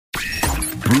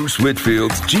Bruce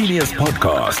Whitfield's Genius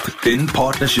Podcast in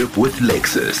partnership with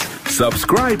Lexus.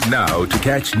 Subscribe now to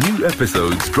catch new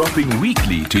episodes dropping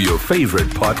weekly to your favorite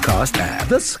podcast app.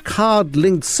 This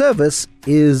card-linked service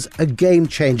is a game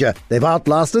changer. They've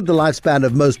outlasted the lifespan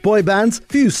of most boy bands.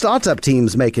 Few startup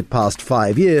teams make it past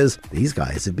 5 years. These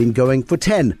guys have been going for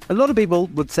 10. A lot of people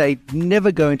would say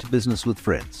never go into business with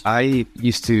friends. I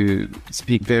used to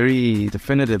speak very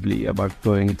definitively about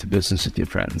going into business with your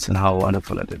friends and how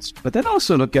wonderful it is. But then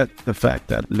also look at the fact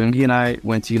that Lungi and I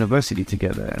went to university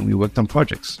together and we worked on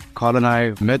projects. Carl and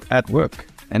I met at work.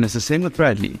 And it's the same with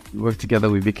Bradley. We worked together,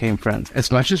 we became friends.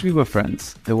 As much as we were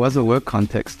friends, there was a work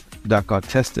context that got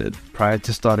tested prior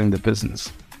to starting the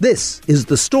business. This is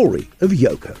the story of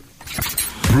Yoco.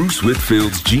 Bruce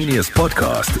Whitfield's Genius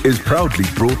Podcast is proudly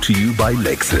brought to you by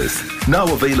Lexus.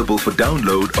 Now available for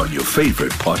download on your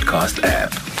favorite podcast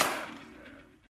app.